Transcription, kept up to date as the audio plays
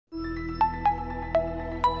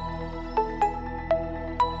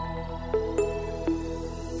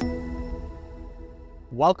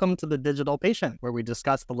Welcome to The Digital Patient, where we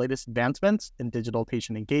discuss the latest advancements in digital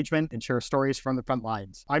patient engagement and share stories from the front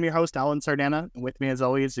lines. I'm your host, Alan Sardana, and with me as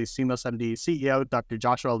always is SeamlessMD CEO, Dr.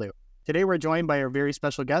 Joshua Liu. Today, we're joined by our very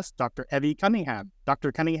special guest, Dr. Evie Cunningham.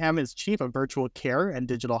 Dr. Cunningham is Chief of Virtual Care and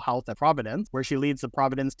Digital Health at Providence, where she leads the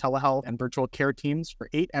Providence telehealth and virtual care teams for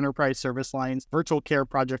 8 enterprise service lines, virtual care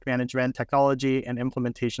project management, technology, and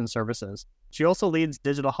implementation services. She also leads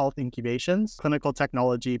digital health incubations, clinical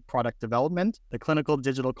technology product development, the clinical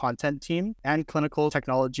digital content team, and clinical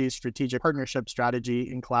technology strategic partnership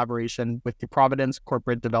strategy in collaboration with the Providence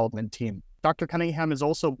corporate development team. Dr. Cunningham is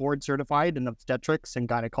also board certified in obstetrics and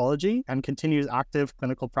gynecology and continues active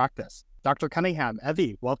clinical practice. Dr. Cunningham,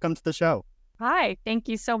 Evie, welcome to the show. Hi, thank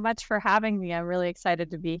you so much for having me. I'm really excited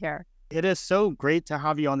to be here. It is so great to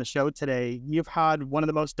have you on the show today. You've had one of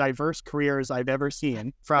the most diverse careers I've ever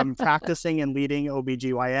seen, from practicing and leading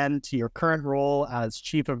OBGYN to your current role as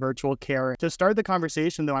Chief of Virtual Care. To start the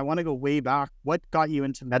conversation, though, I want to go way back. What got you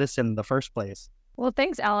into medicine in the first place? Well,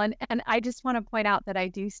 thanks, Alan. And I just want to point out that I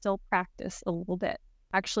do still practice a little bit.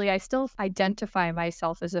 Actually, I still identify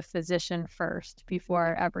myself as a physician first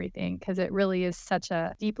before everything, because it really is such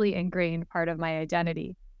a deeply ingrained part of my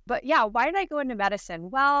identity. But yeah, why did I go into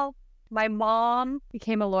medicine? Well, my mom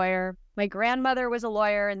became a lawyer. My grandmother was a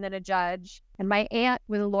lawyer and then a judge. And my aunt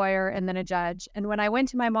was a lawyer and then a judge. And when I went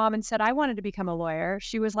to my mom and said I wanted to become a lawyer,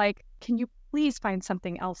 she was like, "Can you please find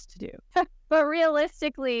something else to do?" But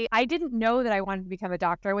realistically, I didn't know that I wanted to become a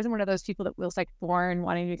doctor. I wasn't one of those people that was like born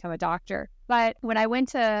wanting to become a doctor. But when I went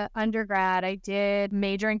to undergrad, I did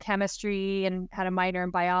major in chemistry and had a minor in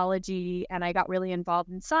biology, and I got really involved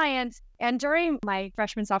in science. And during my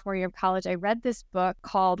freshman, sophomore year of college, I read this book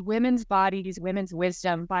called Women's Bodies, Women's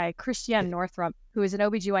Wisdom by Christiane Northrup, who is an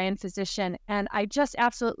OBGYN physician. And I just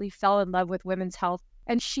absolutely fell in love with women's health.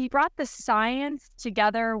 And she brought the science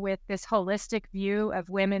together with this holistic view of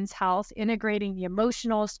women's health, integrating the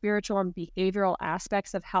emotional, spiritual, and behavioral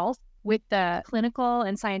aspects of health with the clinical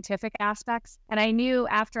and scientific aspects. And I knew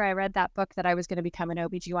after I read that book that I was going to become an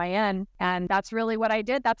OBGYN. And that's really what I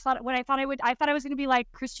did. That's what I thought I would. I thought I was going to be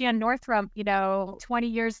like Christiane Northrup, 20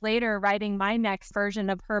 years later, writing my next version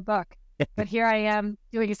of her book. But here I am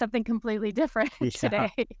doing something completely different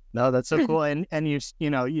today. No, that's so cool. And you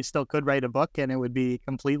still could write a book and it would be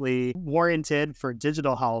completely warranted for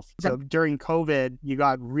digital health. So during COVID, you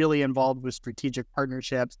got really involved with strategic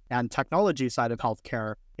partnerships and technology side of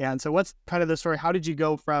healthcare. And so what's kind of the story? How did you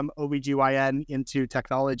go from OBGYN into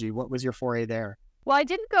technology? What was your foray there? Well, I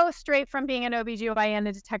didn't go straight from being an OBGYN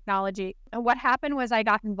into technology. What happened was I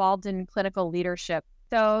got involved in clinical leadership.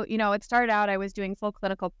 So, it started out, I was doing full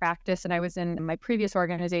clinical practice and I was in my previous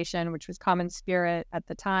organization, which was Common Spirit at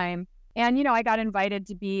the time. And, I got invited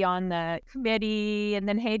to be on the committee and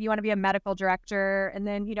then, hey, do you want to be a medical director? And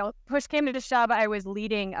then, push came to shove, I was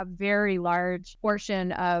leading a very large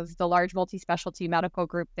portion of the large multi-specialty medical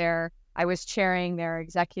group there. I was chairing their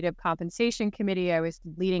executive compensation committee. I was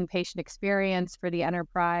leading patient experience for the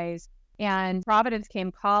enterprise. And Providence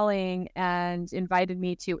came calling and invited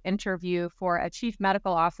me to interview for a chief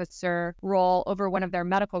medical officer role over one of their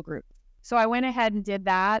medical groups. So I went ahead and did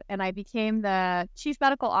that, and I became the chief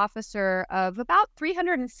medical officer of about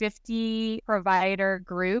 350 provider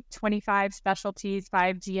group, 25 specialties,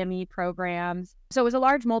 5 GME programs. So it was a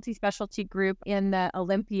large multi-specialty group in the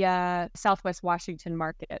Olympia, Southwest Washington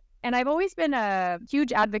market. And I've always been a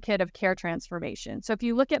huge advocate of care transformation. So if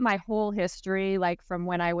you look at my whole history, like from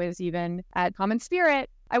when I was even at Common Spirit,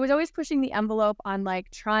 I was always pushing the envelope on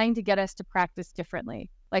trying to get us to practice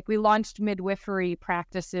differently. We launched midwifery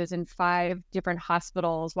practices in 5 different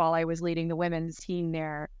hospitals while I was leading the women's team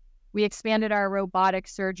there. We expanded our robotic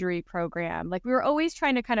surgery program. We were always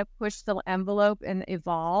trying to kind of push the envelope and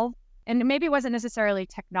evolve. And maybe it wasn't necessarily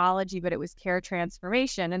technology, but it was care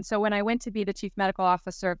transformation. And so when I went to be the chief medical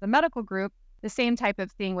officer of the medical group, the same type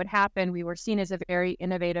of thing would happen. We were seen as a very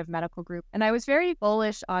innovative medical group. And I was very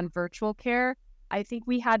bullish on virtual care. I think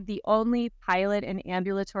we had the only pilot in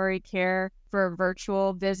ambulatory care for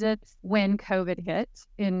virtual visits when COVID hit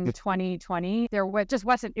in 2020.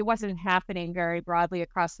 It wasn't happening very broadly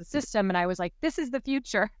across the system. And I was like, this is the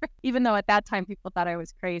future, even though at that time people thought I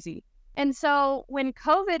was crazy. And so when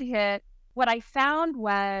COVID hit, what I found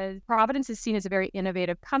was Providence is seen as a very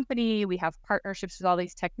innovative company. We have partnerships with all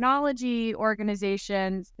these technology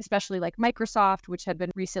organizations, especially like Microsoft, which had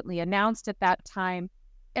been recently announced at that time.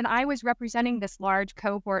 And I was representing this large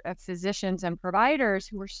cohort of physicians and providers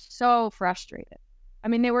who were so frustrated. I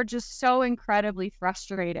mean, they were just so incredibly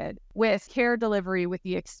frustrated with care delivery, with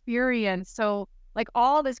the experience. So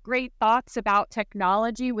all this great thoughts about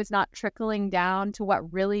technology was not trickling down to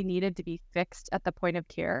what really needed to be fixed at the point of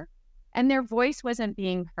care. and their voice wasn't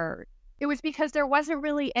being heard. It was because there wasn't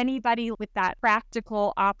really anybody with that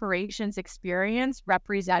practical operations experience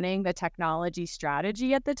representing the technology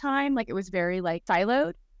strategy at the time. Like, it was very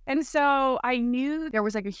siloed. And so I knew there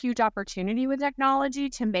was a huge opportunity with technology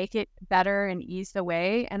to make it better and ease the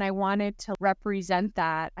way. And I wanted to represent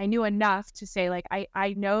that. I knew enough to say,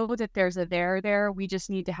 I know that there's a there. We just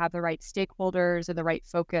need to have the right stakeholders and the right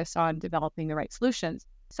focus on developing the right solutions.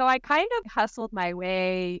 So I kind of hustled my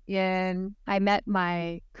way in. I met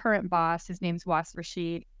my current boss. His name's Was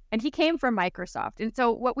Rashid. And he came from Microsoft. And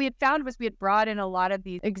so what we had found was we had brought in a lot of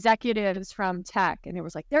these executives from tech, and it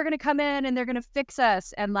was they're going to come in and they're going to fix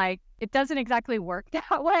us. And it doesn't exactly work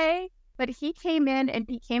that way. But he came in and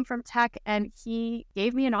he came from tech, and he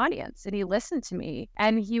gave me an audience and he listened to me.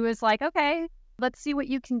 And he was like, okay, let's see what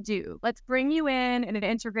you can do. Let's bring you in and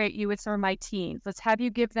integrate you with some of my teams. Let's have you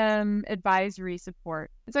give them advisory support.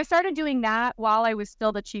 And so I started doing that while I was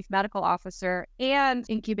still the chief medical officer and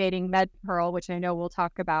incubating MedPearl, which I know we'll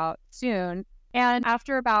talk about soon. And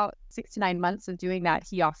after about 6 to 9 months of doing that,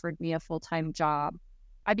 he offered me a full-time job.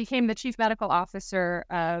 I became the chief medical officer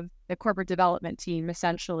of the corporate development team,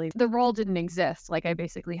 essentially. The role didn't exist. I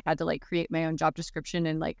basically had to create my own job description,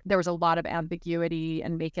 and there was a lot of ambiguity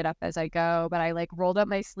and make it up as I go. But I rolled up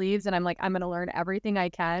my sleeves and I'm I'm going to learn everything I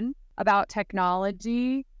can about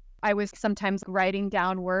technology. I was sometimes writing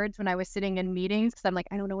down words when I was sitting in meetings because I'm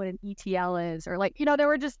I don't know what an ETL is, or there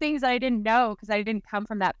were just things that I didn't know because I didn't come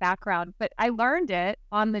from that background. But I learned it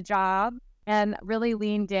on the job and really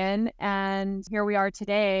leaned in, and here we are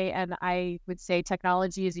today. And I would say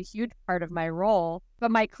technology is a huge part of my role, but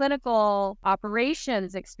my clinical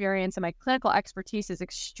operations experience and my clinical expertise is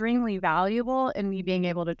extremely valuable in me being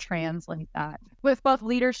able to translate that with both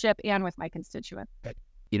leadership and with my constituents. What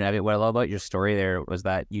I love about your story there was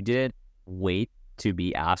that you didn't wait to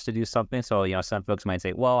be asked to do something. So, some folks might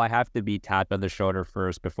say, well, I have to be tapped on the shoulder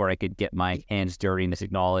first before I could get my hands dirty in this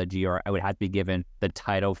technology, or I would have to be given the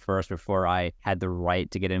title first before I had the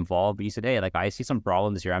right to get involved. But you said, hey, I see some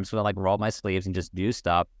problems here. I'm just going to roll up my sleeves and just do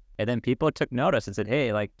stuff. And then people took notice and said,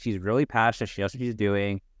 hey, she's really passionate. She knows what she's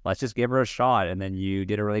doing. Let's just give her a shot. And then you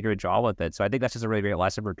did a really great job with it. So I think that's just a really great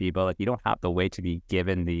lesson for people. You don't have to wait to be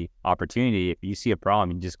given the opportunity. If you see a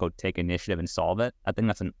problem, you just go take initiative and solve it. I think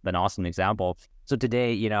that's an awesome example. So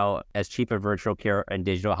today, as chief of virtual care and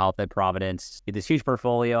digital health at Providence, you have this huge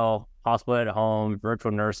portfolio, hospital at home,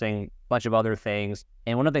 virtual nursing, a bunch of other things.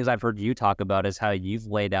 And one of the things I've heard you talk about is how you've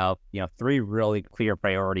laid out, 3 really clear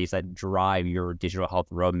priorities that drive your digital health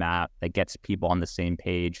roadmap that gets people on the same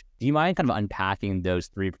page. Do you mind kind of unpacking those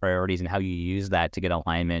 3 priorities and how you use that to get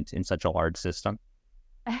alignment in such a large system?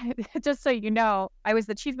 Just so you know, I was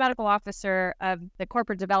the chief medical officer of the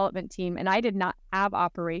corporate development team, and I did not have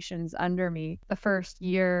operations under me the first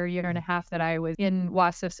year and a half that I was in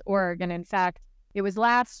WASF's org. And in fact, it was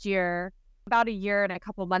last year, about a year and a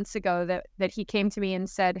couple months ago, that he came to me and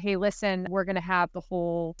said, hey, listen, we're going to have the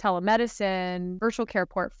whole telemedicine virtual care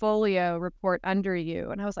portfolio report under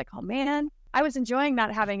you. And I was like, oh man, I was enjoying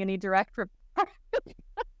not having any direct report.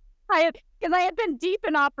 Because I had been deep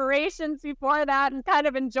in operations before that and kind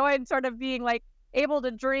of enjoyed sort of being able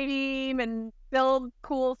to dream and build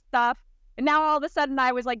cool stuff. And now all of a sudden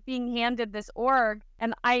I was being handed this org,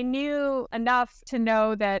 and I knew enough to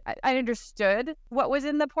know that I understood what was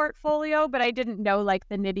in the portfolio, but I didn't know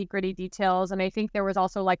the nitty gritty details. And I think there was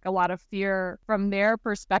also a lot of fear from their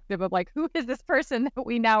perspective of who is this person that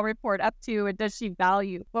we now report up to, and does she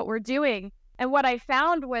value what we're doing? And what I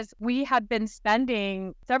found was we had been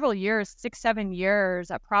spending several years, 6-7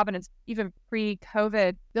 years at Providence, even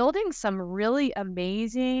pre-COVID, building some really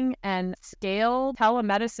amazing and scaled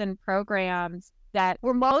telemedicine programs that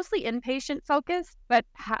were mostly inpatient focused, but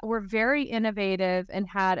were very innovative and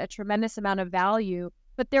had a tremendous amount of value.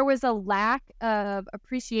 But there was a lack of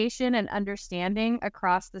appreciation and understanding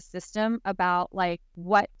across the system about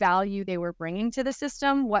what value they were bringing to the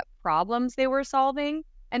system, what problems they were solving.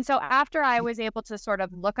 And so after I was able to sort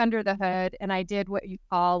of look under the hood, and I did what you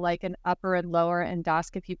call an upper and lower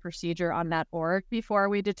endoscopy procedure on that org before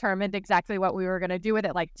we determined exactly what we were going to do with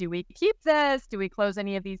it. Do we keep this? Do we close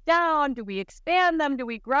any of these down? Do we expand them? Do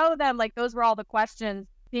we grow them? Those were all the questions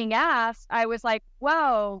being asked. I was like,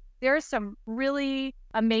 whoa, there's some really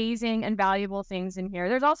amazing and valuable things in here.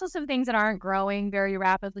 There's also some things that aren't growing very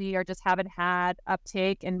rapidly or just haven't had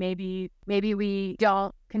uptake, and maybe we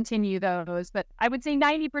don't continue those. But I would say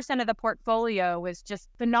 90% of the portfolio was just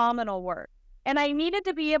phenomenal work. And I needed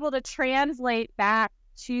to be able to translate back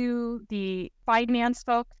to the finance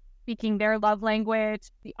folks speaking their love language,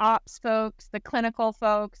 the ops folks, the clinical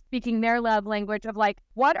folks speaking their love language of like,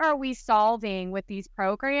 what are we solving with these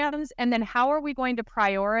programs? And then how are we going to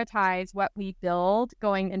prioritize what we build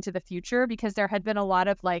going into the future? Because there had been a lot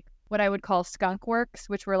of like what I would call skunk works,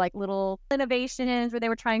 which were like little innovations where they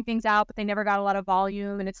were trying things out, but they never got a lot of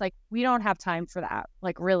volume. And it's like, we don't have time for that.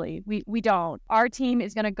 Like, really, we don't. Our team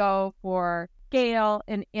is going to go for scale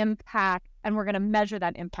and impact, and we're going to measure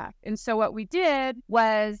that impact. And so what we did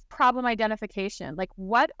was problem identification. Like,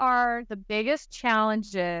 what are the biggest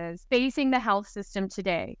challenges facing the health system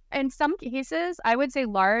today? In some cases, I would say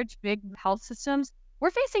large, big health systems, we're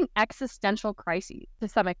facing existential crises to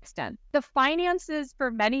some extent. The finances for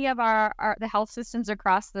many of the health systems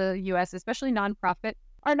across the U.S., especially nonprofit,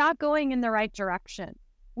 are not going in the right direction.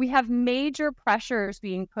 We have major pressures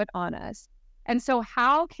being put on us. And so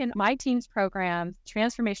how can my team's programs,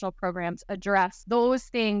 transformational programs, address those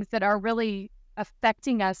things that are really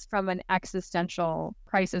affecting us from an existential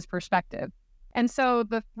crisis perspective? And so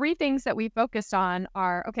the three things that we focused on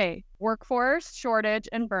are, okay, workforce shortage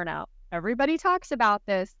and burnout. Everybody talks about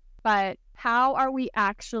this, but how are we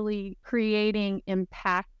actually creating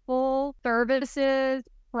impactful services,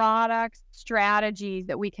 products, strategies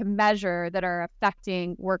that we can measure that are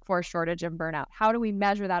affecting workforce shortage and burnout? How do we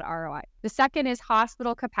measure that ROI? The second is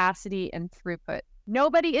hospital capacity and throughput.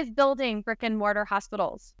 Nobody is building brick and mortar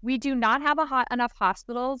hospitals. We do not have enough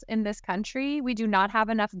hospitals in this country. We do not have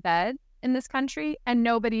enough beds in this country, and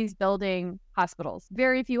nobody's building hospitals.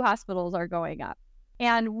 Very few hospitals are going up.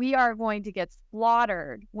 And we are going to get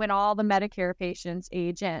slaughtered when all the Medicare patients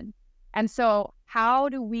age in. And so how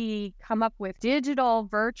do we come up with digital,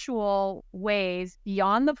 virtual ways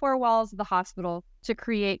beyond the four walls of the hospital to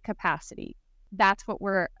create capacity? That's what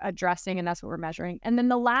we're addressing, and that's what we're measuring. And then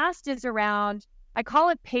the last is around, I call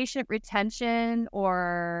it patient retention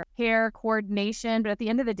or care coordination. But at the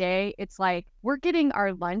end of the day, it's like we're getting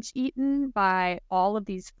our lunch eaten by all of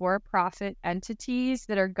these for-profit entities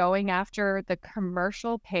that are going after the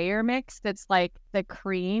commercial payer mix that's like the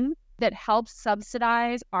cream that helps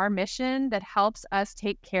subsidize our mission, that helps us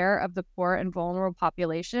take care of the poor and vulnerable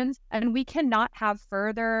populations. And we cannot have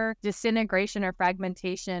further disintegration or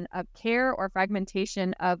fragmentation of care or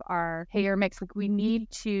fragmentation of our payer mix. Like, we need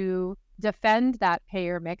to defend that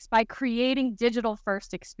payer mix by creating digital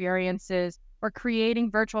first experiences or creating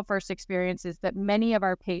virtual first experiences that many of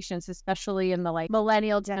our patients, especially in the like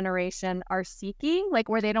millennial generation, are seeking, like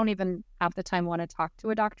where they don't even have the time want to talk to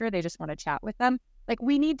a doctor. They just want to chat with them. Like,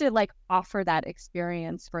 we need to like offer that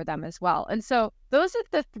experience for them as well. And so those are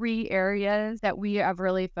the three areas that we have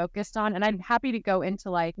really focused on. And I'm happy to go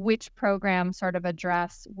into like which programs sort of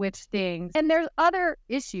address which things. And there's other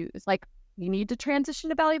issues, like you need to transition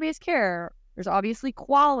to value-based care. There's obviously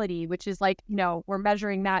quality, which is like, we're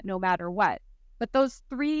measuring that no matter what. But those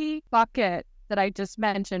three buckets that I just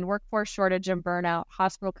mentioned, workforce shortage and burnout,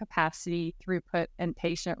 hospital capacity, throughput, and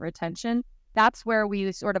patient retention, that's where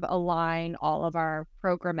we sort of align all of our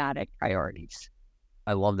programmatic priorities.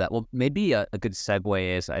 I love that. Well, maybe a good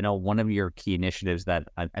segue is, I know one of your key initiatives that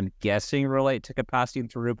I'm guessing relate to capacity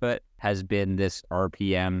and throughput has been this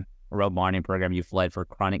RPM, remote monitoring program you've led for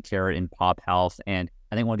chronic care in pop health. And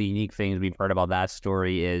I think one of the unique things we've heard about that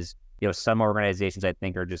story is, some organizations I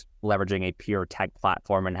think are just leveraging a pure tech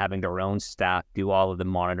platform and having their own staff do all of the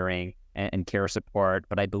monitoring and care support.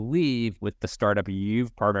 But I believe with the startup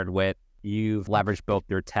you've partnered with, you've leveraged both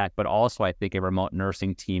your tech, but also I think a remote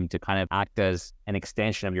nursing team to kind of act as an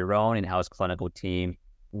extension of your own in-house clinical team.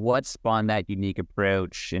 What spawned that unique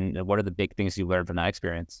approach, and what are the big things you learned from that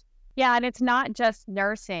experience? Yeah, and it's not just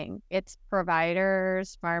nursing. It's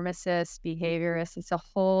providers, pharmacists, behaviorists. It's a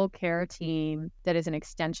whole care team that is an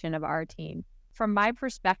extension of our team. From my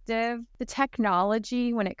perspective, the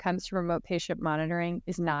technology when it comes to remote patient monitoring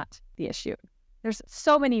is not the issue. There's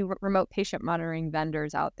so many remote patient monitoring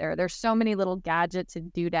vendors out there. There's so many little gadgets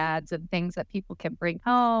and doodads and things that people can bring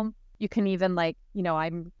home. You can even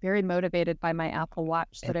I'm very motivated by my Apple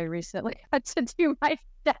Watch that I recently had to do my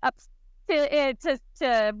steps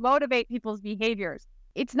to motivate people's behaviors.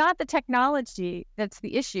 It's not the technology that's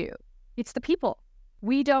the issue. It's the people.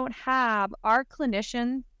 We don't have our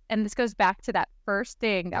clinicians, and this goes back to that first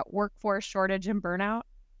thing, that workforce shortage and burnout.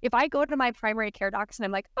 If I go to my primary care docs and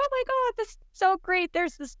I'm like, oh my God, this is so great.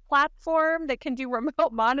 There's this platform that can do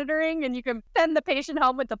remote monitoring and you can send the patient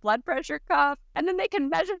home with the blood pressure cuff, and then they can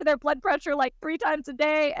measure their blood pressure like 3 times a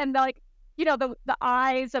day. And the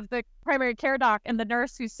eyes of the primary care doc and the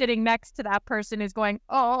nurse who's sitting next to that person is going,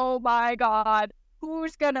 oh my God,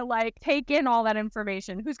 who's going to take in all that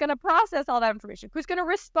information? Who's going to process all that information? Who's going to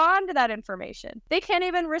respond to that information? They can't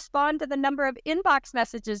even respond to the number of inbox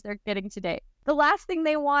messages they're getting today. The last thing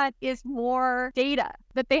they want is more data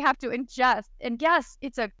that they have to ingest. And yes,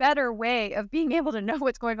 it's a better way of being able to know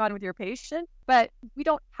what's going on with your patient, but we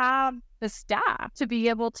don't have the staff to be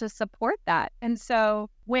able to support that. And so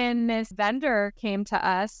when this vendor came to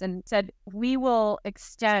us and said, we will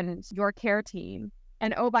extend your care team,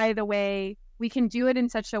 and oh, by the way, we can do it in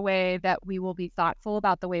such a way that we will be thoughtful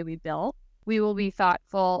about the way we bill. We will be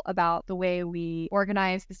thoughtful about the way we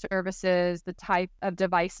organize the services, the type of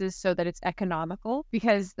devices so that it's economical.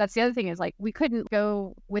 Because that's the other thing is like, we couldn't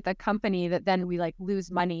go with a company that then we like lose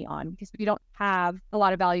money on because we don't have a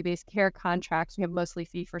lot of value-based care contracts. We have mostly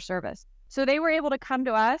fee for service. So they were able to come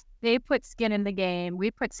to us. They put skin in the game. We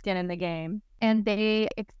put skin in the game, and they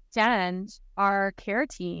extend our care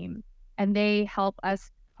team and they help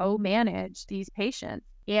us co-manage these patients.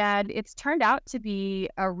 And it's turned out to be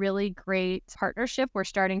a really great partnership. We're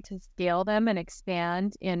starting to scale them and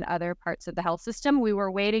expand in other parts of the health system. We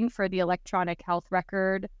were waiting for the electronic health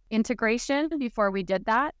record integration before we did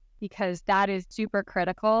that, because that is super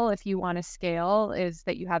critical if you want to scale, is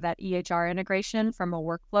that you have that EHR integration from a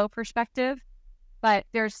workflow perspective. But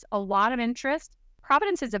there's a lot of interest.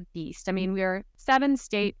 Providence is a beast. I mean, we're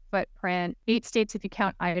 7-state footprint, 8 states if you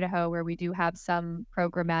count Idaho, where we do have some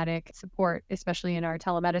programmatic support, especially in our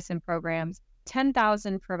telemedicine programs,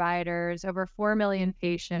 10,000 providers, over 4 million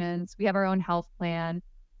patients. We have our own health plan.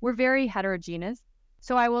 We're very heterogeneous.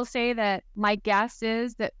 So I will say that my guess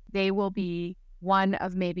is that they will be one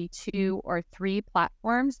of maybe 2 or 3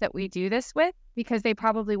 platforms that we do this with, because they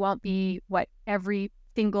probably won't be what every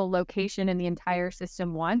single location in the entire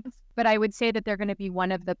system wants. But I would say that they're going to be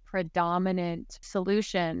one of the predominant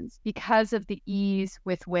solutions because of the ease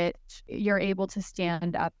with which you're able to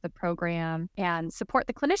stand up the program and support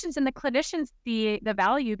the clinicians. And the clinicians see the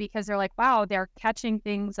value because they're like, wow, they're catching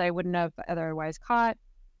things I wouldn't have otherwise caught.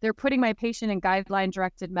 They're putting my patient in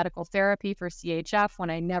guideline-directed medical therapy for CHF when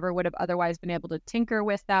I never would have otherwise been able to tinker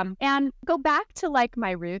with them. And go back to like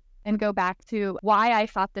my roots and go back to why I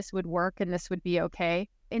thought this would work and this would be okay.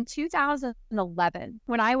 In 2011,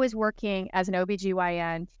 when I was working as an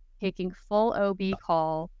OBGYN, taking full OB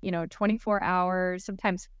call, 24 hours,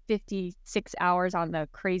 sometimes 56 hours on the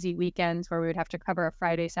crazy weekends where we would have to cover a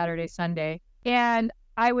Friday, Saturday, Sunday. And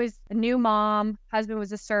I was a new mom, husband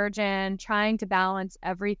was a surgeon, trying to balance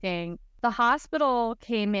everything. The hospital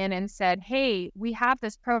came in and said, hey, we have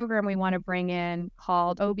this program we want to bring in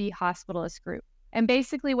called OB Hospitalist Group. And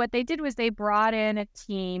basically what they did was they brought in a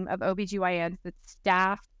team of OBGYNs that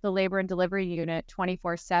staffed the labor and delivery unit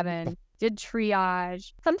 24/7, did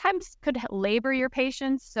triage, sometimes could labor your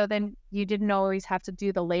patients. So then you didn't always have to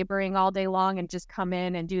do the laboring all day long and just come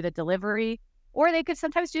in and do the delivery. Or they could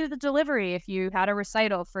sometimes do the delivery if you had a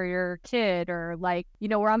recital for your kid or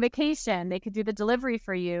we're on vacation, they could do the delivery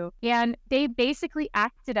for you. And they basically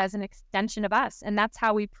acted as an extension of us. And that's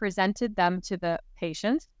how we presented them to the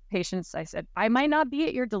patients. I said, I might not be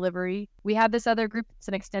at your delivery. We have this other group that's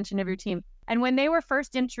an extension of your team. And when they were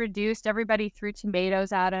first introduced, everybody threw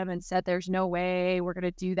tomatoes at them and said, there's no way we're going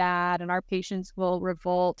to do that. And our patients will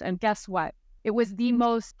revolt. And guess what? It was the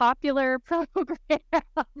most popular program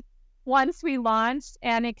once we launched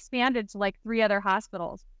and expanded to like 3 other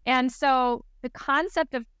hospitals. And so the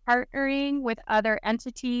concept of partnering with other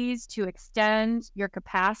entities to extend your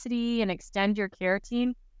capacity and extend your care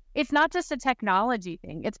team, it's not just a technology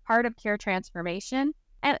thing. It's part of care transformation.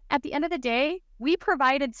 And at the end of the day, we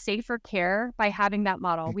provided safer care by having that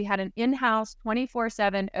model. We had an in-house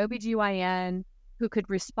 24/7 OBGYN who could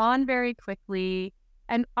respond very quickly,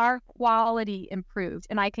 and our quality improved.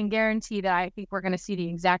 And I can guarantee that I think we're going to see the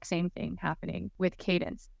exact same thing happening with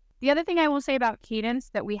Cadence. The other thing I will say about Cadence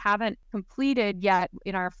that we haven't completed yet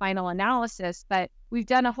in our final analysis, but we've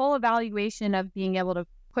done a whole evaluation of being able to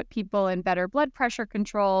put people in better blood pressure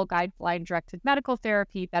control, guideline-directed medical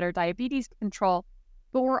therapy, better diabetes control.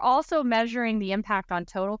 But we're also measuring the impact on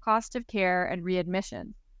total cost of care and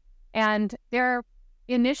readmission. And their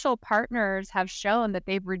initial partners have shown that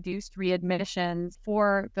they've reduced readmissions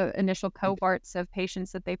for the initial cohorts of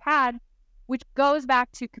patients that they've had, which goes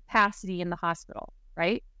back to capacity in the hospital,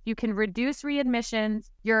 right? You can reduce readmissions,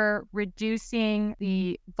 you're reducing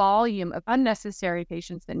the volume of unnecessary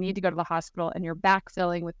patients that need to go to the hospital, and you're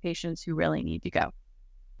backfilling with patients who really need to go.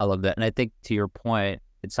 I love that. And I think to your point,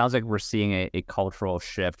 it sounds like we're seeing a cultural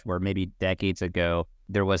shift where maybe decades ago,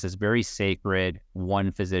 there was this very sacred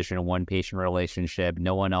one physician, one patient relationship.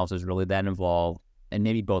 No one else is really that involved. And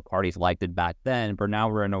maybe both parties liked it back then, but now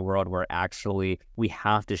we're in a world where actually we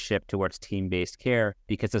have to shift towards team-based care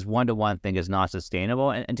because this one-to-one thing is not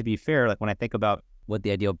sustainable. And to be fair, like when I think about what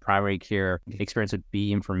the ideal primary care experience would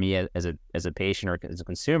be for me as a patient or as a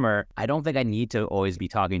consumer, I don't think I need to always be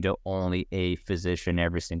talking to only a physician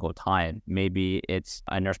every single time. Maybe it's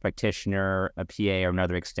a nurse practitioner, a PA, or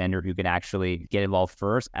another extender who can actually get involved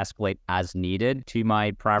first, escalate as needed to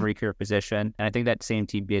my primary care physician. And I think that same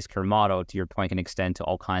team-based care model, to your point, can extend to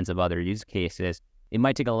all kinds of other use cases. It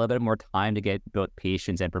might take a little bit more time to get both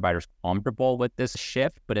patients and providers comfortable with this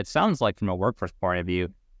shift, but it sounds like from a workforce point of view,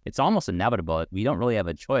 it's almost inevitable. We don't really have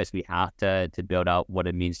a choice. We have to build out what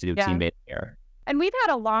it means to do team-based care. And we've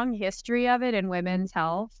had a long history of it in women's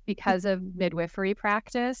health because of midwifery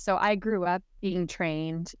practice. So I grew up being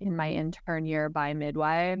trained in my intern year by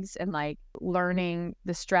midwives and like learning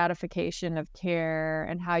the stratification of care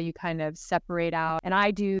and how you kind of separate out. And I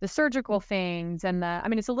do the surgical things and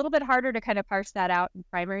it's a little bit harder to kind of parse that out in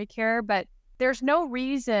primary care, but there's no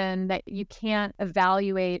reason that you can't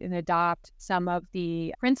evaluate and adopt some of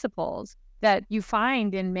the principles that you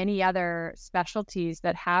find in many other specialties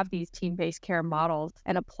that have these team-based care models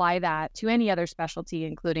and apply that to any other specialty,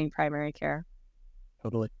 including primary care.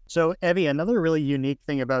 Totally. So, Evie, another really unique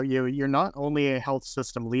thing about you, you're not only a health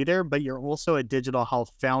system leader, but you're also a digital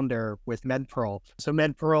health founder with MedPearl. So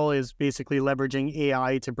MedPearl is basically leveraging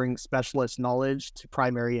AI to bring specialist knowledge to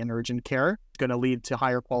primary and urgent care. It's going to lead to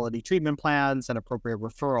higher quality treatment plans and appropriate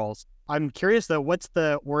referrals. I'm curious though, what's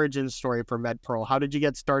the origin story for MedPearl? How did you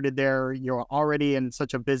get started there? You're already in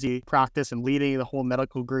such a busy practice and leading the whole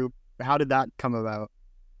medical group. How did that come about?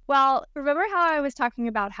 Well, remember how I was talking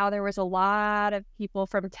about how there was a lot of people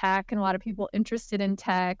from tech and a lot of people interested in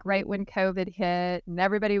tech right when COVID hit and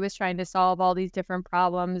everybody was trying to solve all these different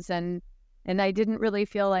problems and I didn't really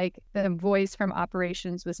feel like the voice from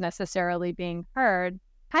operations was necessarily being heard.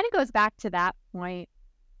 Kind of goes back to that point.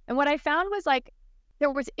 And what I found was like there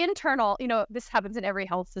was internal, this happens in every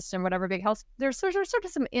health system, whatever big health, there's sort of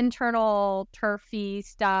some internal turfy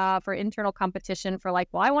stuff or internal competition for like,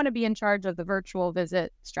 well, I want to be in charge of the virtual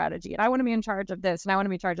visit strategy and I want to be in charge of this and I want to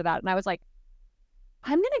be in charge of that. And I was like,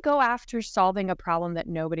 I'm going to go after solving a problem that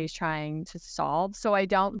nobody's trying to solve so I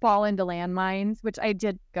don't fall into landmines, which I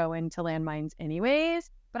did go into landmines anyways.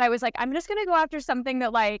 But I was like, I'm just going to go after something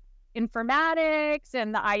that like informatics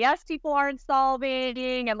and the IS people aren't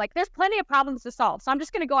solving and like there's plenty of problems to solve. So I'm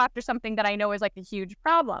just going to go after something that I know is like a huge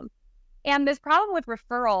problem. And this problem with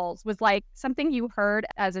referrals was like something you heard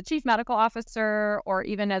as a chief medical officer or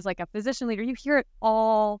even as like a physician leader. You hear it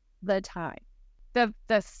all the time. The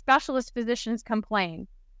specialist physicians complain.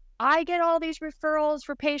 I get all these referrals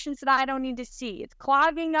for patients that I don't need to see. It's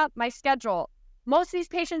clogging up my schedule. Most of these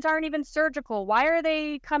patients aren't even surgical. Why are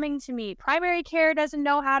they coming to me? Primary care doesn't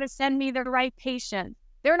know how to send me the right patient.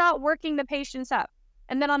 They're not working the patients up.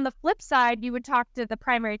 And then on the flip side, you would talk to the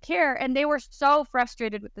primary care and they were so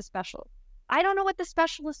frustrated with the specialist. I don't know what the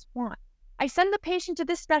specialists want. I send the patient to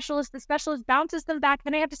this specialist, the specialist bounces them back,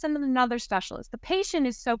 then I have to send them to another specialist. The patient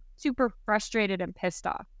is so super frustrated and pissed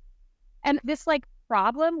off. And this like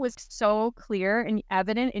problem was so clear and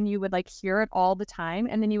evident and you would like hear it all the time.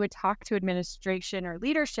 And then you would talk to administration or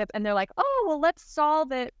leadership and they're like, oh, well, let's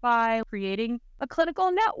solve it by creating a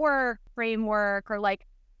clinical network framework or like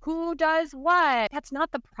who does what. That's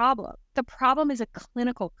not the problem. The problem is a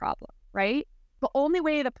clinical problem, right? The only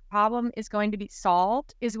way the problem is going to be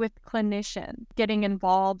solved is with clinicians getting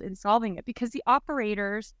involved in solving it because the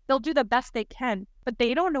operators, they'll do the best they can, but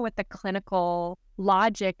they don't know what the clinical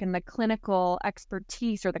logic and the clinical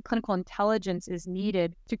expertise or the clinical intelligence is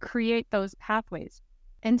needed to create those pathways.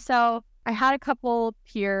 And so I had a couple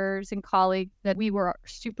peers and colleagues that we were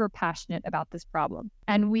super passionate about this problem.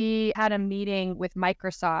 And we had a meeting with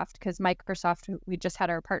Microsoft because Microsoft, we just had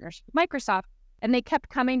our partnership with Microsoft. And they kept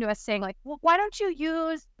coming to us saying like, well, why don't you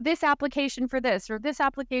use this application for this or this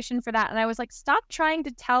application for that? And I was like, stop trying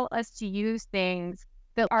to tell us to use things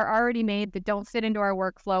that are already made that don't fit into our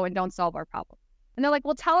workflow and don't solve our problem. And they're like,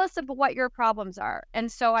 well, tell us about what your problems are.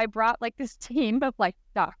 And so I brought like this team of like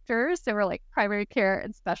doctors that were like primary care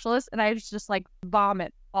and specialists. And I was just like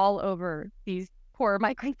vomit all over these poor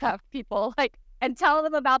Microsoft people, like, and tell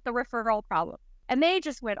them about the referral problem. And they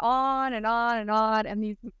just went on and on and on. And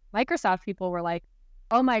these Microsoft people were like,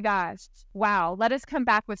 oh my gosh, wow, let us come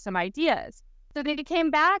back with some ideas. So they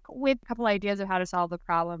came back with a couple ideas of how to solve the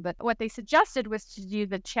problem. But what they suggested was to do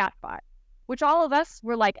the chatbot, which all of us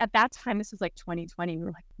were like, at that time, this was like 2020. We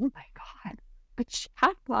were like, oh my God, a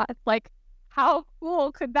chatbot, like how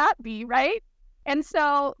cool could that be, right? And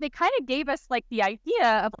so they kind of gave us like the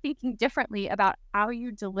idea of thinking differently about how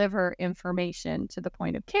you deliver information to the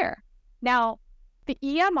point of care. Now, the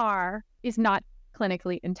EMR is not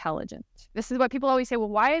clinically intelligent. This is what people always say, well,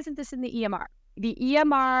 why isn't this in the EMR? The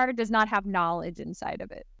EMR does not have knowledge inside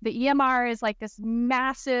of it. The EMR is like this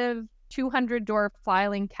massive 200-door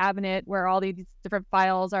filing cabinet where all these different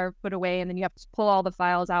files are put away, and then you have to pull all the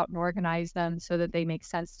files out and organize them so that they make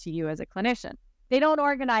sense to you as a clinician. They don't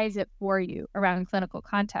organize it for you around clinical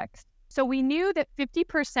context. So we knew that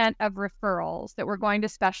 50% of referrals that were going to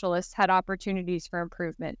specialists had opportunities for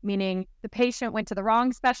improvement, meaning the patient went to the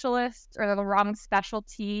wrong specialist or the wrong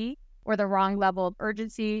specialty or the wrong level of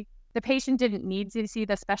urgency. The patient didn't need to see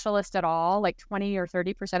the specialist at all, like 20 or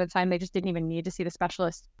 30% of the time, they just didn't even need to see the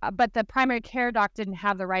specialist. But the primary care doc didn't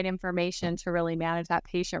have the right information to really manage that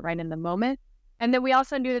patient right in the moment. And then we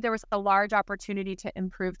also knew that there was a large opportunity to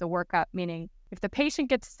improve the workup, meaning if the patient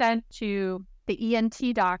gets sent to the ENT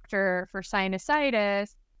doctor for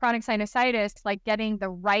sinusitis, chronic sinusitis, like getting the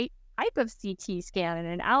right type of CT scan and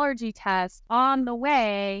an allergy test on the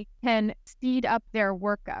way can speed up their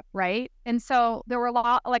workup, right? And so there were a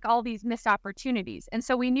lot, like all these missed opportunities. And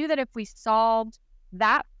so we knew that if we solved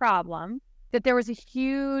that problem, that there was a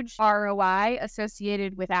huge ROI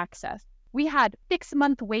associated with access. We had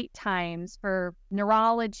 6-month wait times for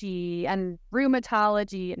neurology and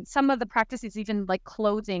rheumatology, and some of the practices even like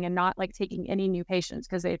closing and not like taking any new patients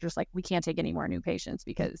because they're just like, we can't take any more new patients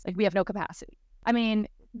because like we have no capacity. I mean,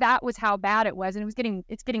 that was how bad it was. And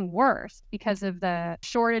it's getting worse because of the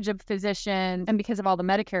shortage of physicians and because of all the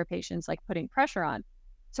Medicare patients like putting pressure on.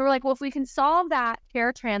 So we're like, well, if we can solve that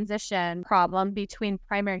care transition problem between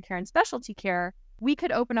primary care and specialty care, we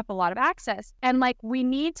could open up a lot of access. And like, we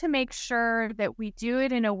need to make sure that we do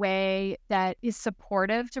it in a way that is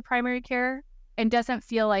supportive to primary care and doesn't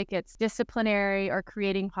feel like it's disciplinary or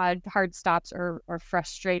creating hard stops or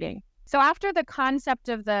frustrating. So after the concept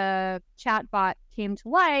of the chatbot came to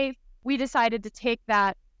life, we decided to take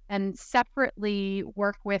that and separately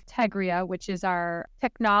work with Tegria, which is our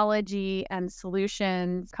technology and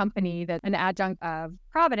solutions company that's an adjunct of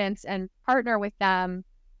Providence, and partner with them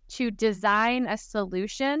to design a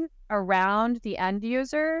solution around the end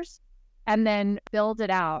users and then build it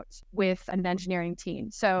out with an engineering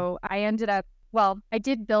team. So I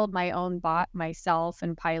did build my own bot myself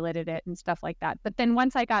and piloted it and stuff like that. But then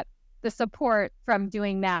once I got the support from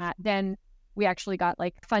doing that, then we actually got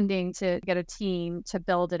like funding to get a team to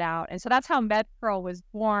build it out. And so that's how MedPearl was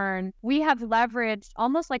born. We have leveraged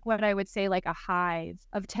almost like what I would say like a hive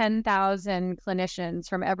of 10,000 clinicians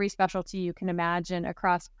from every specialty you can imagine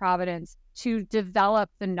across Providence to develop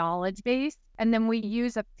the knowledge base. And then we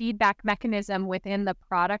use a feedback mechanism within the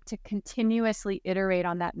product to continuously iterate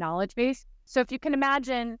on that knowledge base. So if you can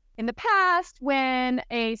imagine in the past when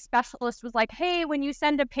a specialist was like, hey, when you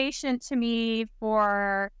send a patient to me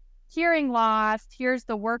for hearing loss, here's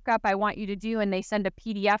the workup I want you to do, and they send a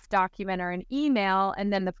PDF document or an email,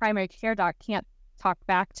 and then the primary care doc can't talk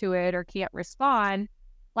back to it or can't respond,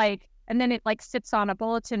 and then it like sits on a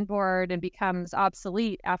bulletin board and becomes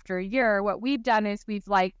obsolete after a year. What we've done is we've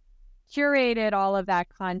like curated all of that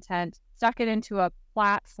content, stuck it into a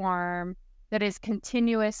platform that is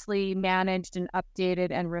continuously managed and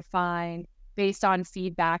updated and refined based on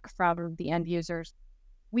feedback from the end users.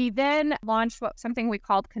 We then launched something we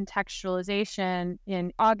called contextualization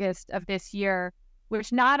in August of this year,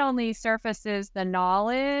 which not only surfaces the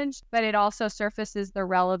knowledge, but it also surfaces the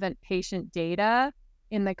relevant patient data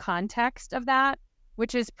in the context of that,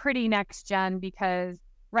 which is pretty next gen because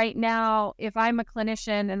right now, if I'm a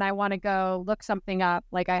clinician and I want to go look something up,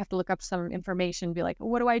 like I have to look up some information, be like,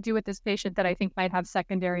 what do I do with this patient that I think might have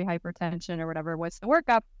secondary hypertension or whatever? What's the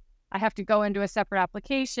workup? I have to go into a separate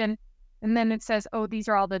application. And then it says, oh, these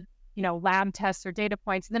are all the, lab tests or data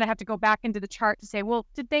points. And then I have to go back into the chart to say, well,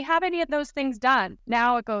 did they have any of those things done?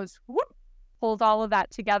 Now it goes, whoop, pulls all of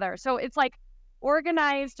that together. So it's like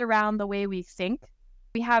organized around the way we think.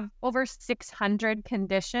 We have over 600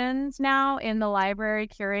 conditions now in the library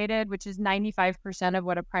curated, which is 95% of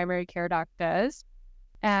what a primary care doc does.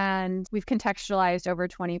 And we've contextualized over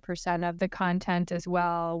 20% of the content as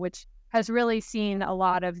well, which has really seen a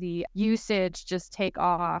lot of the usage just take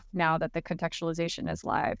off now that the contextualization is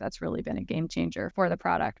live. That's really been a game changer for the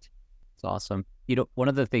product. It's awesome. One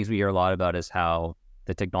of the things we hear a lot about is how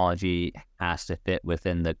the technology has to fit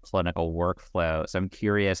within the clinical workflow. So I'm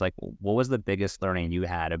curious, like, what was the biggest learning you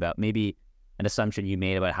had about maybe an assumption you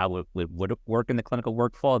made about how it would work in the clinical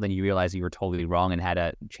workflow, then you realized you were totally wrong and had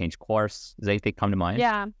to change course? Does anything come to mind?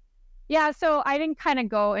 Yeah, so I didn't kind of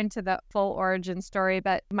go into the full origin story,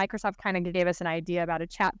 but Microsoft kind of gave us an idea about a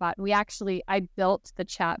chatbot. I built the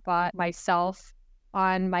chatbot myself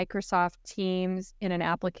on Microsoft Teams in an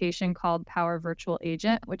application called Power Virtual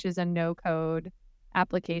Agent, which is a no-code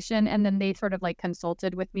application. And then they sort of like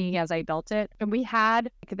consulted with me as I built it. And we had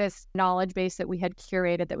like this knowledge base that we had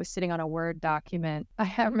curated that was sitting on a Word document.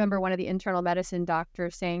 I remember one of the internal medicine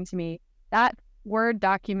doctors saying to me, that Word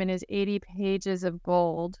document is 80 pages of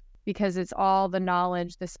gold because it's all the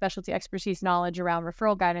knowledge, the specialty expertise knowledge around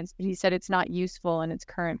referral guidance. But he said it's not useful in its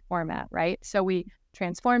current format, right? So we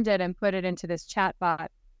transformed it and put it into this chat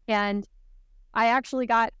bot. And I actually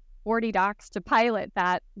got 40 docs to pilot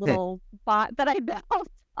that little bot that I built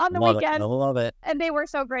on the weekend. I love it. And they were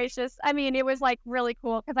so gracious. I mean, it was like really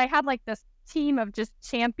cool because I had like this team of just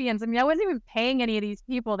champions. I mean, I wasn't even paying any of these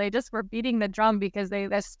people. They just were beating the drum because they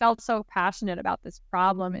just felt so passionate about this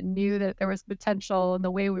problem and knew that there was potential in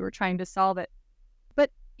the way we were trying to solve it.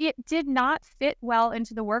 But it did not fit well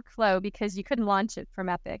into the workflow because you couldn't launch it from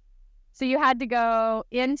Epic. So you had to go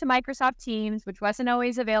into Microsoft Teams, which wasn't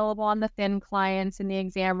always available on the thin clients in the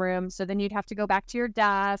exam room. So then you'd have to go back to your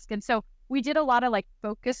desk. And so we did a lot of like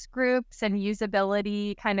focus groups and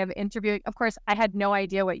usability kind of interviewing. Of course, I had no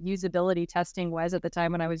idea what usability testing was at the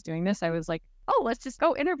time when I was doing this. I was like, oh, let's just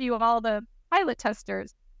go interview all the pilot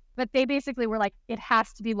testers. But they basically were like, it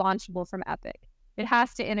has to be launchable from Epic. It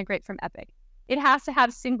has to integrate from Epic. It has to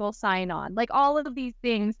have single sign-on, like all of these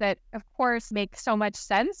things that, of course, make so much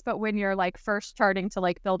sense. But when you're like first starting to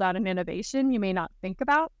like build out an innovation, you may not think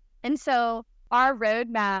about. And so our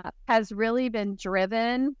roadmap has really been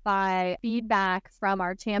driven by feedback from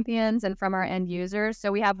our champions and from our end users.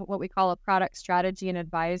 So we have what we call a product strategy and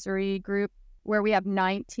advisory group where we have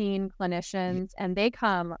 19 clinicians and they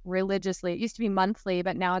come religiously. It used to be monthly,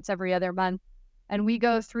 but now it's every other month. And we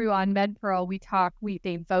go through on MedPearl,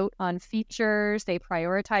 they vote on features, they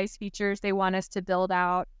prioritize features they want us to build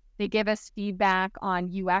out. They give us feedback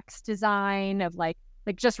on UX design of like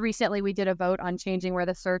just recently we did a vote on changing where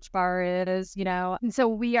the search bar is, you know. And so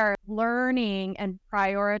we are learning and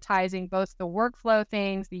prioritizing both the workflow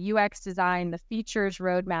things, the UX design, the features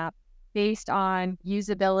roadmap based on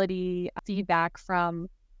usability feedback from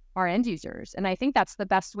our end users. And I think that's the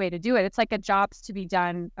best way to do it. It's like a jobs to be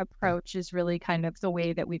done approach is really kind of the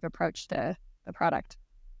way that we've approached the product.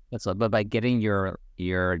 But by getting your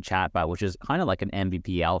chatbot, which is kind of like an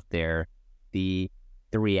MVP out there, the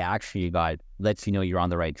reaction you got lets you know you're on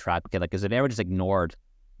the right track. Okay, like, because if I ever just ignored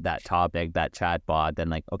that topic, that chatbot, then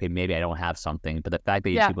like, okay, maybe I don't have something. But the fact that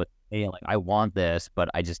you people say, like, I want this, but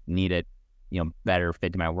I just need it, you know, better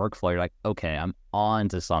fit to my workflow. You're like, okay, I'm on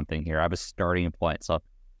to something here. I have a starting point. So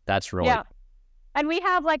that's really And we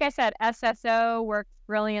have, like I said, SSO works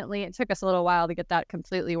brilliantly. It took us a little while to get that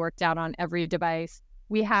completely worked out on every device.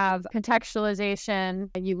 We have contextualization.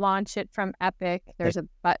 You launch it from Epic. There's a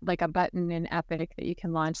button in Epic that you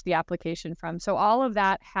can launch the application from. So all of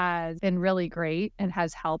that has been really great and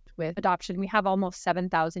has helped with adoption. We have almost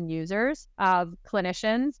 7,000 users of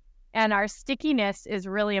clinicians. And our stickiness is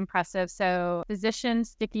really impressive. So physician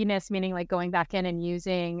stickiness, meaning like going back in and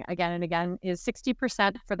using again and again, is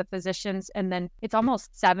 60% for the physicians. And then it's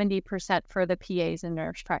almost 70% for the PAs and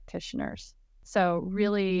nurse practitioners. So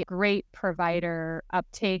really great provider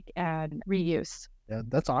uptake and reuse. Yeah,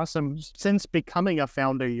 that's awesome. Since becoming a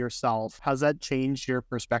founder yourself, has that changed your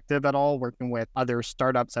perspective at all, working with other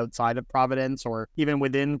startups outside of Providence or even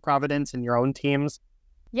within Providence and your own teams?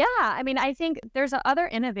 Yeah, I mean, I think there's other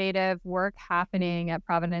innovative work happening at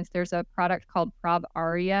Providence. There's a product called Prob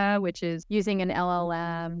Aria, which is using an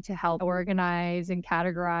LLM to help organize and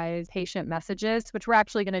categorize patient messages, which we're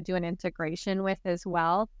actually going to do an integration with as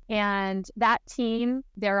well. And that team,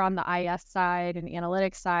 they're on the IS side and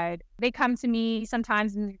analytics side. They come to me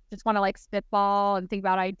sometimes and just want to like spitball and think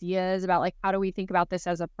about ideas about like, how do we think about this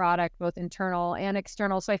as a product, both internal and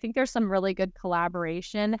external? So I think there's some really good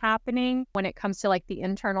collaboration happening when it comes to like the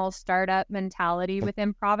internal startup mentality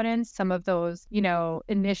within Providence. Some of those, you know,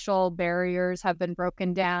 initial barriers have been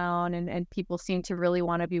broken down and people seem to really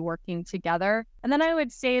want to be working together. And then I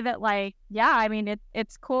would say that like, yeah, I mean,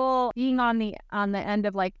 it's cool being on the end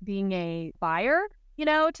of like being a buyer, you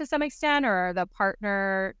know, to some extent, or the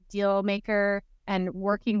partner deal maker and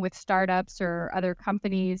working with startups or other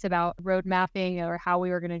companies about road mapping or how we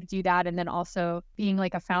were going to do that. And then also being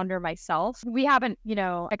like a founder myself. We haven't, you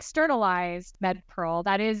know, externalized MedPearl.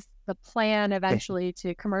 That is the plan eventually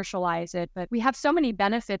to commercialize it. But we have so many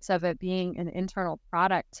benefits of it being an internal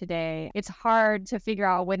product today. It's hard to figure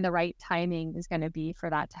out when the right timing is going to be for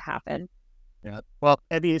that to happen. Yeah. Well,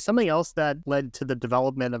 Eddie, something else that led to the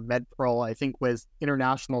development of MedPearl, I think, was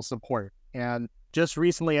international support. And just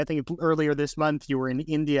recently, I think earlier this month, you were in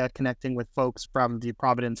India connecting with folks from the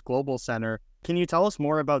Providence Global Center. Can you tell us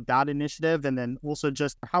more about that initiative and then also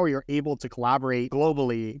just how you're able to collaborate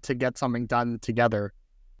globally to get something done together?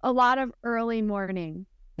 A lot of early morning.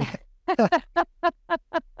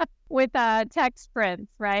 with tech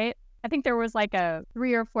sprints, right? I think there was like a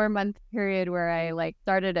 3 or 4 month period where I like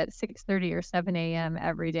started at 6:30 or 7 a.m.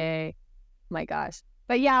 every day. My gosh.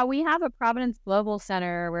 But yeah, we have a Providence Global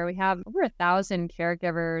Center where we have over 1,000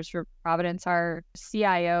 caregivers for Providence. Our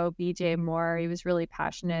CIO, BJ Moore, he was really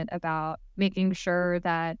passionate about making sure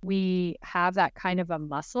that we have that kind of a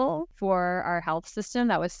muscle for our health system.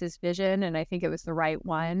 That was his vision, and I think it was the right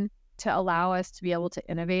one to allow us to be able to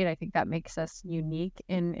innovate. I think that makes us unique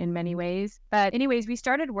in many ways. But anyways, we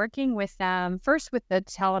started working with them first with the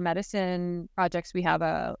telemedicine projects. We have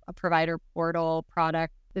a provider portal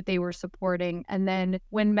product that they were supporting. And then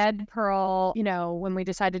when MedPearl, when we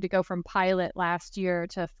decided to go from pilot last year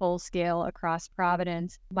to full scale across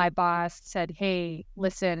Providence, my boss said, hey,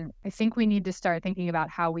 listen, I think we need to start thinking about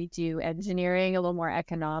how we do engineering a little more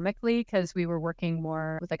economically, because we were working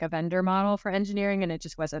more with like a vendor model for engineering and it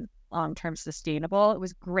just wasn't long-term sustainable. It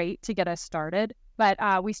was great to get us started.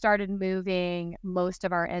 But we started moving most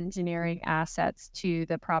of our engineering assets to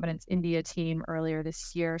the Providence, India team earlier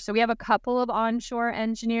this year. So we have a couple of onshore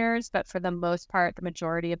engineers, but for the most part, the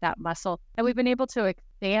majority of that muscle. And we've been able to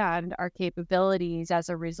expand our capabilities as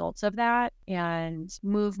a result of that and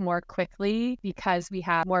move more quickly because we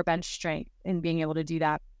have more bench strength in being able to do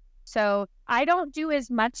that. So I don't do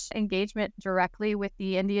as much engagement directly with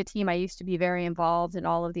the India team. I used to be very involved in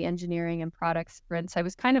all of the engineering and product sprints. I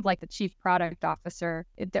was kind of like the chief product officer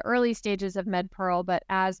at the early stages of MedPearl, but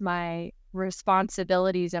as my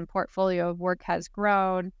responsibilities and portfolio of work has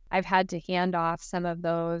grown, I've had to hand off some of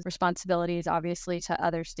those responsibilities, obviously, to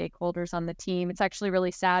other stakeholders on the team. It's actually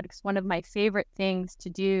really sad because one of my favorite things to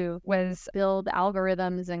do was build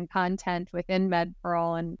algorithms and content within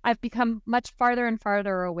MedPearl, and I've become much farther and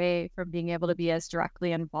farther away from being able to be as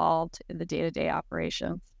directly involved in the day-to-day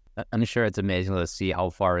operations. I'm sure it's amazing to see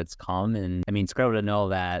how far it's come. And I mean, it's incredible to know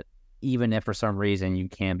that even if for some reason you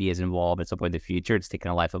can't be as involved at some point in the future, it's taking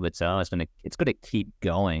a life of its own. It's going to keep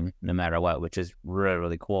going no matter what, which is really,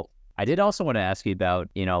 really cool. I did also want to ask you about,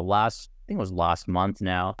 I think it was last month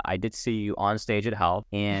now, I did see you on stage at Health.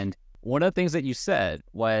 And one of the things that you said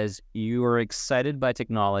was you were excited by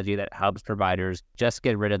technology that helps providers just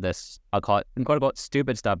get rid of this, I'll call it, quote unquote,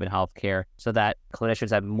 stupid stuff in healthcare so that clinicians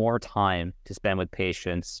have more time to spend with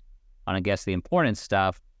patients on, I guess, the important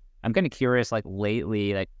stuff. I'm kind of curious, like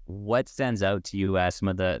lately, like what stands out to you as some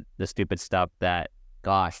of the stupid stuff that,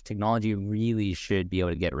 gosh, technology really should be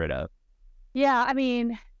able to get rid of? Yeah, I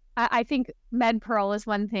mean, I think MedPearl is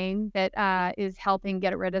one thing that is helping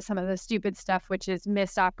get rid of some of the stupid stuff, which is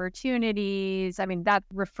missed opportunities. I mean, that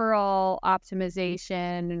referral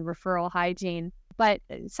optimization and referral hygiene. But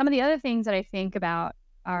some of the other things that I think about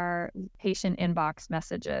are patient inbox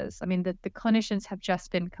messages. I mean, the clinicians have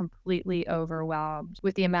just been completely overwhelmed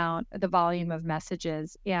with the volume of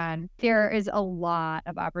messages. And there is a lot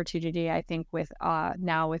of opportunity, I think, with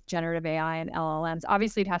now with generative AI and LLMs.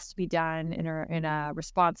 Obviously, it has to be done in a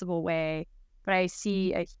responsible way. But I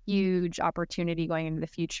see a huge opportunity going into the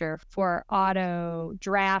future for auto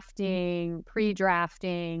drafting,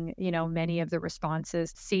 pre-drafting, many of the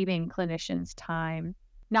responses, saving clinicians time,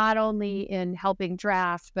 not only in helping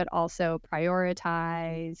draft, but also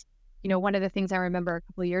prioritize. One of the things I remember a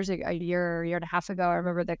couple of years ago, a year and a half ago, I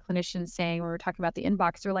remember the clinicians saying, when we were talking about the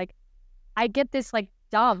inbox, they're like, I get this like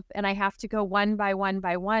dump and I have to go one by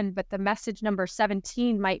one, but the message number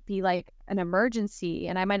 17 might be like an emergency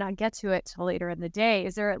and I might not get to it till later in the day.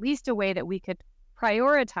 Is there at least a way that we could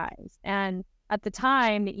prioritize? And at the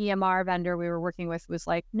time, the EMR vendor we were working with was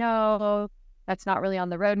like, no, that's not really on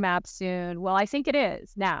the roadmap soon. Well, I think it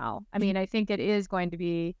is now. I mean, I think it is going to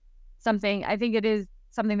be something. I think it is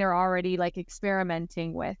something they're already like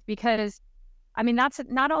experimenting with, because I mean, that's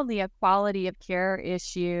not only a quality of care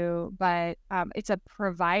issue, but it's a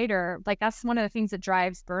provider. Like that's one of the things that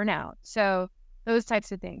drives burnout. So those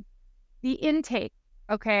types of things. The intake,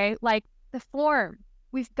 okay, like the form.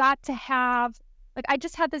 We've got to have, like I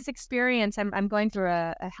just had this experience. I'm going through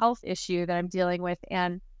a health issue that I'm dealing with,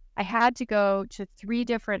 and I had to go to 3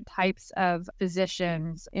 different types of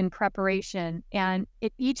physicians in preparation. And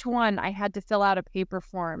at each one, I had to fill out a paper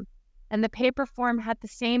form. And the paper form had the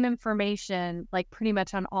same information, like pretty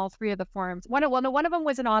much on all 3 of the forms. One of them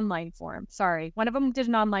was an online form. Sorry. One of them did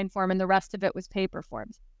an online form and the rest of it was paper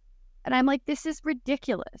forms. And I'm like, this is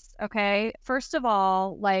ridiculous. Okay. First of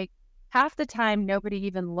all, like half the time, nobody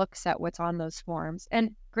even looks at what's on those forms.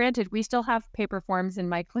 And granted, we still have paper forms in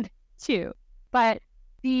my clinic too. But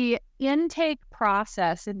the intake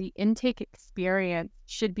process and the intake experience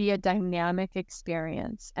should be a dynamic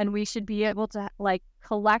experience. And we should be able to like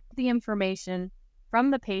collect the information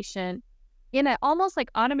from the patient, in an almost like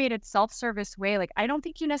automated self-service way. Like, I don't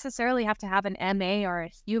think you necessarily have to have an MA or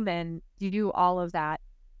a human to do all of that.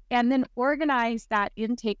 And then organize that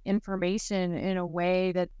intake information in a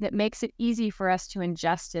way that makes it easy for us to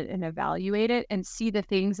ingest it and evaluate it and see the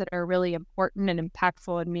things that are really important and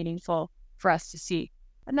impactful and meaningful for us to see.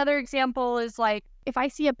 Another example is like, if I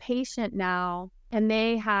see a patient now and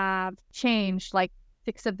they have changed like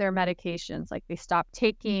 6 of their medications, like they stopped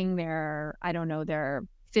taking their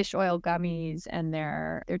fish oil gummies and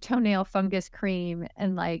their toenail fungus cream,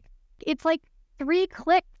 and like, it's like 3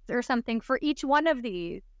 clicks or something for each one of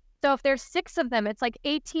these. So if there's 6 of them, it's like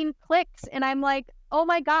 18 clicks. And I'm like, oh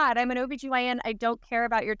my God, I'm an OBGYN. I don't care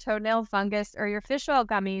about your toenail fungus or your fish oil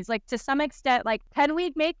gummies. Like, to some extent, like, can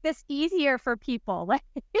we make this easier for people? Like,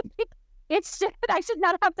 I should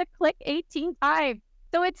not have to click 18 times.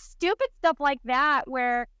 So it's stupid stuff like that,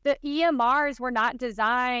 where the EMRs were not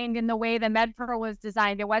designed in the way the MedPro was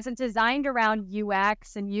designed. It wasn't designed around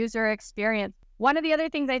UX and user experience. One of the other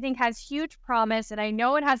things I think has huge promise, and I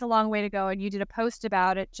know it has a long way to go, and you did a post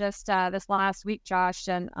about it just this last week, Josh,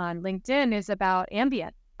 and on LinkedIn, is about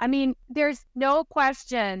ambient. I mean, there's no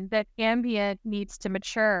question that ambient needs to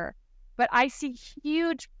mature, but I see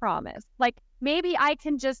huge promise. Like, maybe I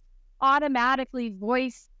can just automatically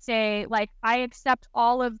voice say, like, I accept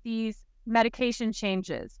all of these medication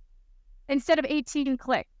changes instead of 18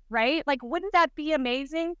 clicks, right? Like, wouldn't that be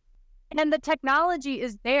amazing? And the technology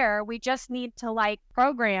is there. We just need to like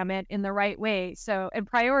program it in the right way. So, and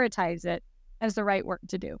prioritize it as the right work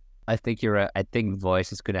to do. I think you're right. I think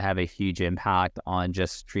voice is going to have a huge impact on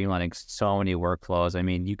just streamlining so many workflows. I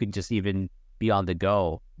mean, you can just even be on the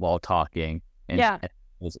go while talking and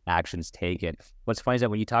those actions taken. What's funny is that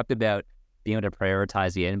when you talked about being able to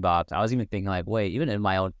prioritize the inbox, I was even thinking like, wait, even in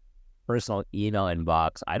my own personal email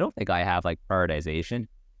inbox, I don't think I have like prioritization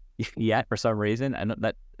yet for some reason. I know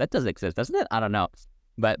that does exist, doesn't it? I don't know.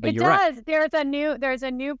 But it you're does. Right. There's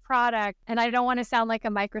a new product, and I don't want to sound like a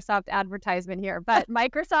Microsoft advertisement here, but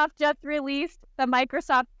Microsoft just released the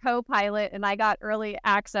Microsoft Copilot, and I got early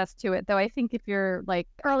access to it. Though I think if you're like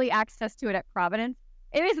early access to it at Providence,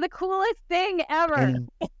 it is the coolest thing ever.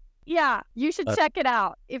 Yeah, you should check it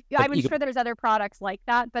out. I'm sure there's other products like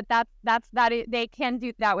that, but they can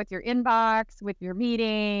do that with your inbox, with your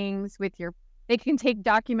meetings, they can take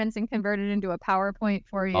documents and convert it into a PowerPoint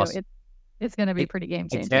for you. Awesome. It's going to be pretty game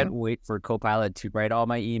changing. I can't wait for Copilot to write all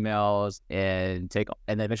my emails and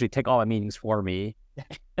then eventually take all my meetings for me.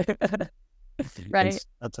 Right.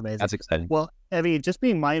 That's amazing. That's exciting. Well, Evie, just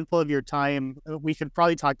being mindful of your time, we could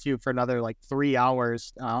probably talk to you for another like 3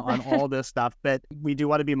 hours on all this stuff, but we do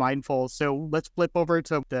want to be mindful. So let's flip over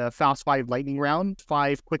to the Fast 5 lightning round.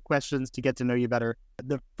 5 quick questions to get to know you better.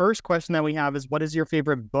 The first question that we have is, what is your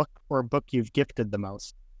favorite book or book you've gifted the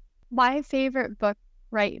most? My favorite book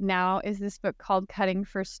right now is this book called Cutting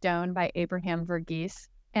for Stone by Abraham Verghese.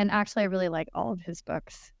 And actually, I really like all of his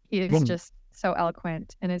books. He's just so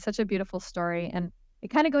eloquent, and it's such a beautiful story. And it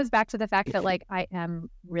kind of goes back to the fact that like I am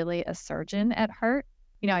really a surgeon at heart.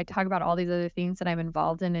 You know, I talk about all these other things that I'm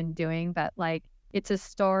involved in and doing, but like it's a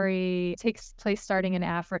story, it takes place starting in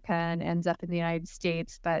Africa and ends up in the United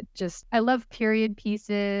States. But just, I love period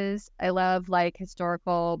pieces. I love like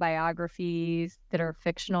historical biographies that are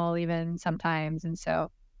fictional even sometimes. And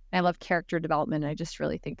so I love character development. I just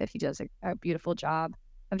really think that he does a beautiful job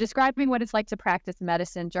of describing what it's like to practice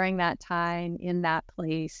medicine during that time, in that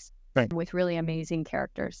place, right, with really amazing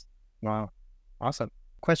characters. Wow. Awesome.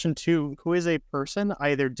 Question 2, who is a person,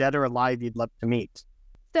 either dead or alive, you'd love to meet?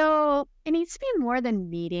 So it needs to be more than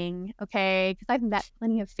meeting, okay? Because I've met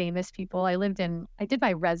plenty of famous people. I did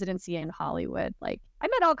my residency in Hollywood. Like, I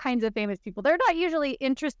met all kinds of famous people. They're not usually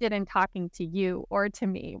interested in talking to you or to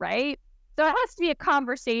me, right? So it has to be a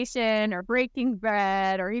conversation or breaking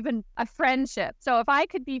bread or even a friendship. So if I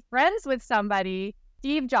could be friends with somebody,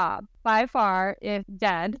 Steve Jobs, by far, if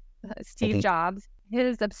dead, Steve Jobs,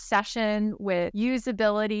 his obsession with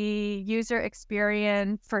usability, user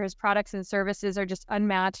experience for his products and services are just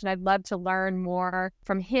unmatched. And I'd love to learn more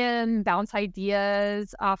from him, bounce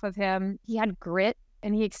ideas off of him. He had grit,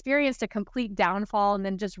 and he experienced a complete downfall and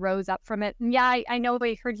then just rose up from it. And yeah, I know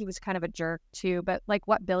I heard he was kind of a jerk too, but like,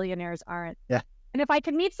 what billionaires aren't? Yeah. And if I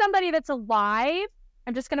could meet somebody that's alive,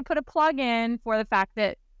 I'm just going to put a plug in for the fact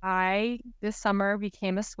that I, this summer,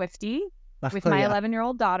 became a Swiftie with my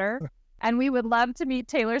 11-year-old daughter. And we would love to meet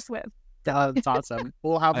Taylor Swift. That's awesome.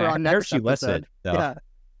 We'll have her on next episode. Listened, so.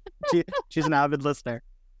 Yeah. She's an avid listener.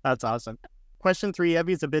 That's awesome. Question 3,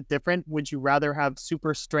 Evie, is a bit different. Would you rather have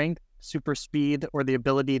super strength, super speed, or the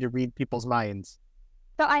ability to read people's minds?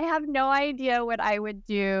 So I have no idea what I would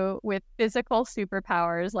do with physical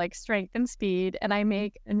superpowers like strength and speed, and I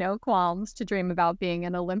make no qualms to dream about being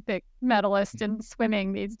an Olympic medalist in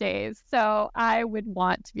swimming these days. So I would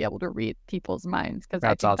want to be able to read people's minds because I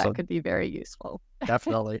That's think awesome. that could be very useful.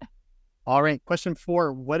 Definitely. All right. Question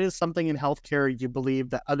 4. What is something in healthcare you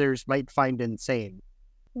believe that others might find insane?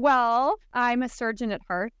 Well, I'm a surgeon at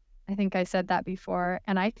heart. I think I said that before.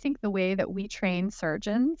 And I think the way that we train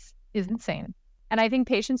surgeons is insane. And I think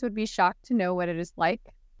patients would be shocked to know what it is like.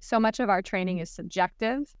 So much of our training is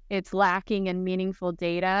subjective. It's lacking in meaningful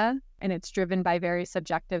data, and it's driven by very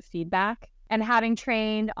subjective feedback. And having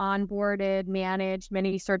trained, onboarded, managed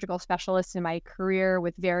many surgical specialists in my career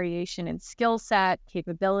with variation in skill set,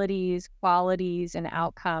 capabilities, qualities, and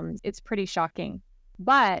outcomes, it's pretty shocking.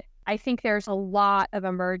 But I think there's a lot of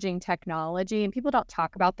emerging technology, and people don't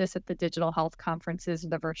talk about this at the digital health conferences or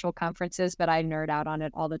the virtual conferences, but I nerd out on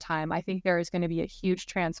it all the time. I think there is going to be a huge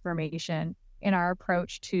transformation in our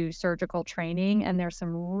approach to surgical training, and there's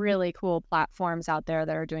some really cool platforms out there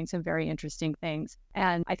that are doing some very interesting things.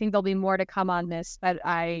 And I think there'll be more to come on this, but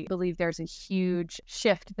I believe there's a huge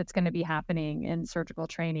shift that's going to be happening in surgical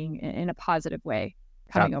training in a positive way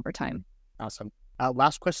coming over time. Awesome.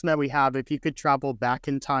 Last question that we have, if you could travel back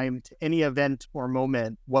in time to any event or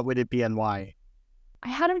moment, what would it be and why? I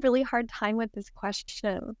had a really hard time with this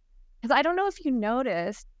question because I don't know if you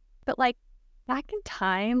noticed, but like back in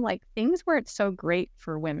time, like things weren't so great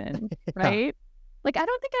for women, right? Like, I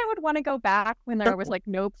don't think I would want to go back when there was like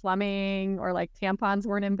no plumbing or like tampons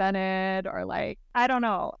weren't invented or like, I don't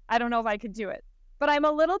know. I don't know if I could do it, but I'm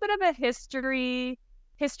a little bit of a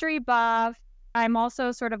history buff. I'm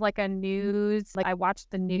also sort of like a news, like I watch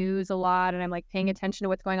the news a lot and I'm like paying attention to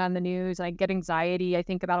what's going on in the news. And I get anxiety. I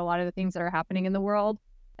think about a lot of the things that are happening in the world.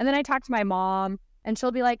 And then I talk to my mom and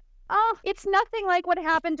she'll be like, oh, it's nothing like what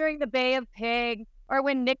happened during the Bay of Pigs or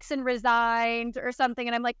when Nixon resigned or something.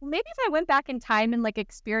 And I'm like, well, maybe if I went back in time and like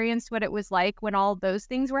experienced what it was like when all those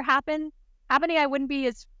things were happening, I wouldn't be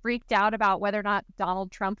as freaked out about whether or not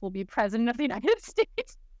Donald Trump will be president of the United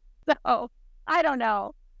States. So I don't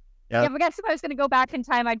know. Yeah, I guess if I was going to go back in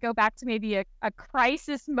time, I'd go back to maybe a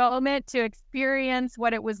crisis moment to experience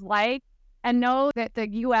what it was like and know that the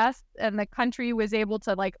U.S. and the country was able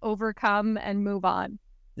to like overcome and move on.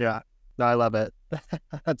 Yeah, no, I love it.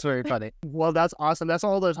 That's very funny. Well, that's awesome. That's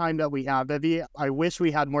all the time that we have, Vivi. I wish we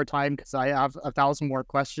had more time because I have 1,000 more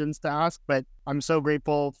questions to ask, but I'm so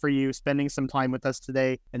grateful for you spending some time with us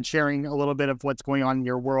today and sharing a little bit of what's going on in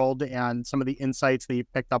your world and some of the insights that you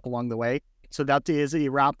picked up along the way. So that is a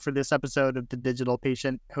wrap for this episode of The Digital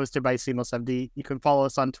Patient, hosted by SeamlessMD. You can follow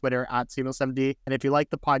us on Twitter at SeamlessMD. And if you like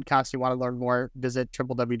the podcast, you want to learn more, visit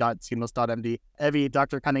www.seamless.md. Evie,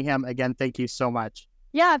 Dr. Cunningham, again, thank you so much.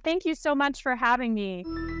 Yeah, thank you so much for having me.